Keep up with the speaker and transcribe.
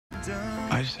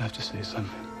I just have to say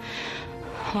something.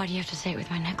 Why do you have to say it with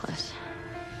my necklace?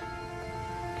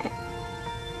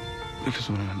 Because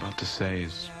what I'm about to say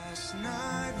is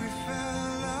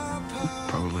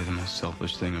probably the most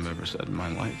selfish thing I've ever said in my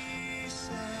life.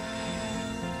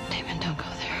 Damon, don't go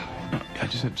there. No, I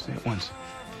just have to say it once.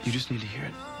 You just need to hear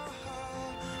it.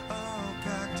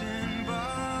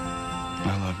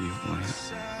 I love you, Elena.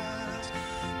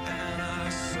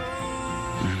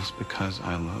 And it's because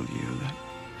I love you that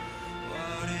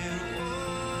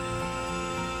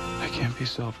I can't be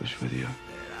selfish with you.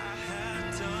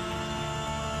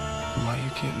 Why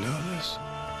you can't know this?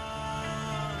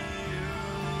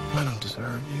 I don't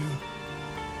deserve you.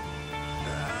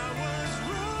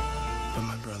 But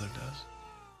my brother does.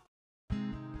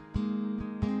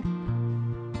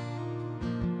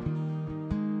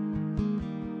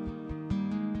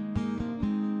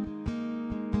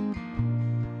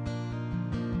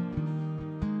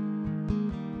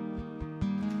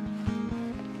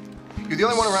 You're the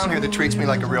only one around here that treats me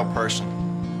like a real person.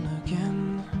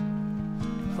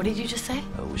 What did you just say?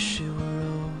 There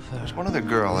was one other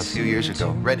girl a few years ago,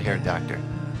 red-haired doctor.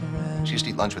 She used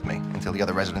to eat lunch with me until the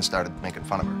other residents started making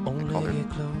fun of her. They called her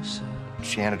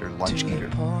janitor lunch eater.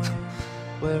 Not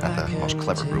the most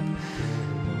clever group.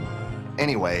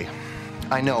 Anyway,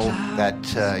 I know that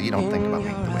you don't think about me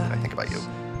the way that I think about you.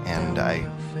 And I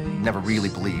never really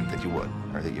believed that you would,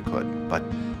 or that you could. But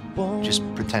just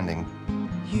pretending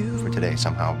for today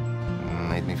somehow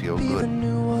made me feel good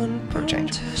for a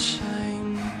change.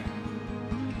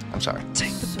 I'm sorry.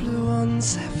 Take the blue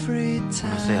ones every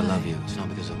time. When I say I love you, it's not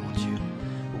because I want you.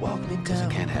 Because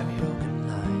I can't have you.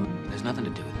 There's nothing to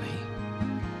do with me.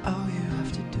 All you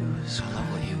have to do is I love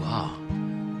what you are.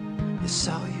 Yes,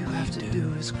 all you have to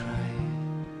do is cry.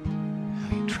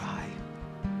 How you try.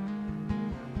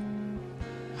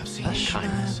 I've seen your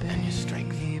kindness and your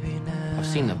strength. I've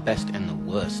seen the best and the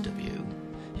worst of you.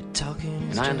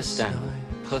 And I understand with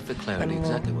perfect clarity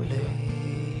exactly what you are.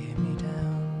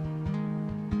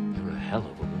 You're a hell of a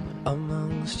woman.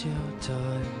 Amongst your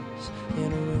toys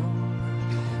in a room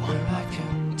where I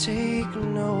can take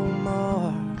no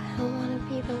more. I don't want to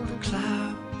be the one.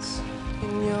 Clouds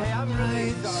in your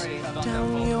eyes,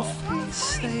 down your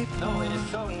face they pour. No, it is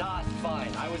so not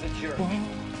fine. I was a jerk.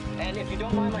 And if you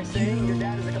don't mind my saying, your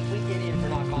dad is a complete idiot for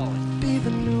not calling. Be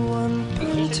the new one,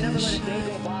 He should never let a day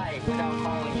go by without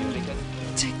calling you, because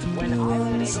take the when I blue let a day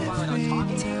ones go by without every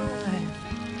talking to you, time.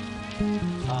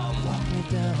 Walk me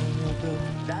down your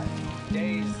road. that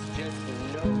day's just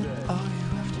no good. All you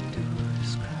have to do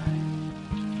is cry.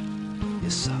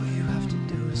 Yes, all you have to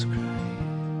do is cry.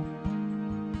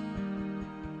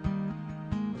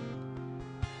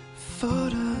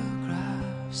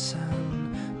 Photographs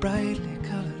and brightly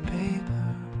colored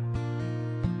paper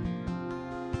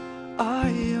are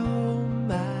your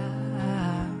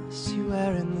masks you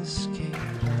wear in the skin.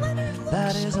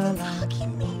 That is a light you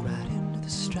walk right into the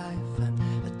strife, and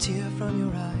a tear from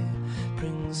your eye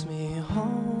brings me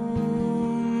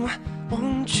home.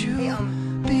 Won't you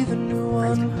be the new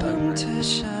one, born to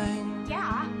shine?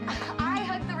 Yeah, I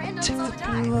hug the randoms Take all the the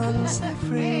time. blue ones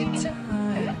every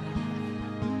time.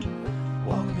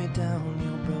 Walk me down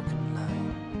your broken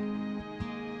line.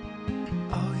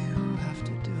 All you have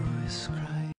to do is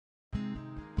cry.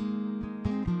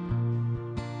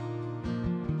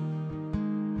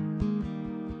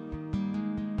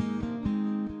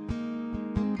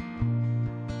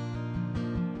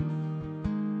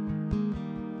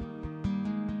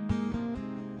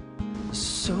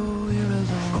 So you're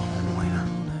alone. Go home,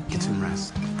 Elena. Get some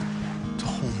rest. It's a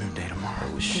whole new day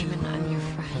tomorrow. Damon, I'm your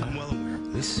friend. I'm well aware.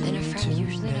 And a friend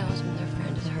usually knows when their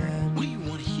friend is hurt. What do you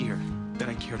want to hear? That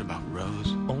I cared about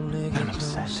Rose? Only That I'm get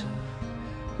upset? closer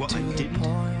Well, to I the didn't,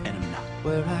 point and I'm not.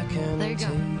 where I can There you go.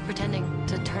 take Pretending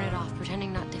to turn it off,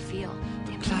 pretending not to feel.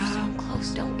 Damn, you're so close.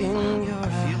 Don't in give your up. I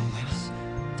feel eyes,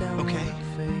 down Okay? your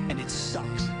face. And it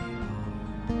sucks.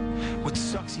 What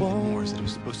sucks even more is that it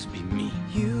was supposed to be me.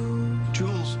 You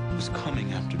Jules was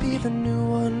coming after be me. the new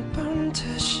one, born to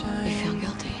You feel shine.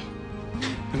 guilty.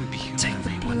 It would be human Take if the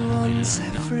anyone blue knew Elena ones and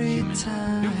not every human.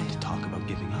 time. You don't have to talk about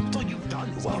giving up. It's all you've done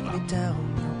is Walk give me up.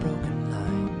 down your broken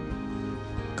line.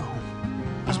 Go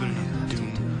home. There's been All you enough have to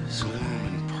doom, do is gloom, cry.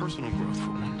 and personal growth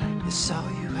for one night. Yes, all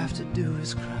you have to do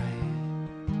is cry.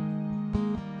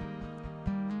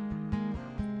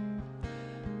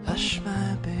 Hush,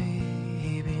 my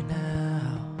baby,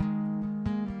 now.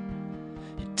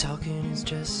 Your talking is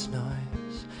just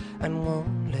noise and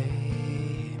won't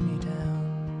lay me down.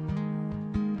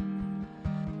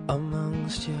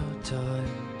 Amongst your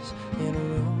toys in a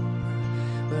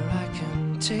room where I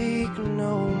can take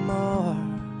no more.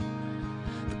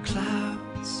 The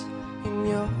clouds in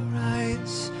your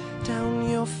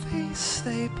as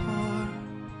they pour.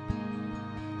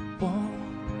 Won't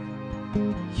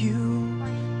you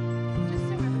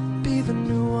be the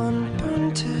new one,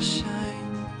 burn to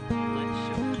shine?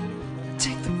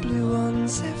 Take the blue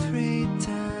ones every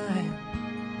time.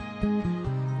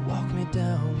 Walk me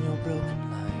down your broken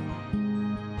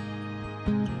line.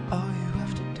 All you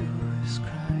have to do is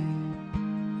cry.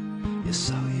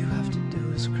 Yes, all you have to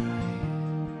do is cry.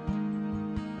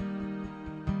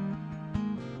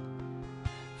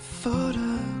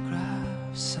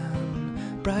 Photographs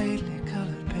and brightly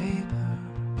colored paper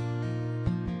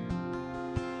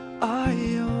are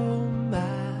your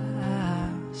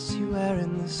masks you wear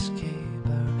in this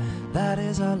caper. That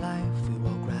is our life. We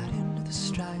walk right into the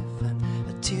strife, and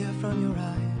a tear from your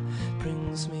eye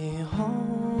brings me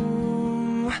home.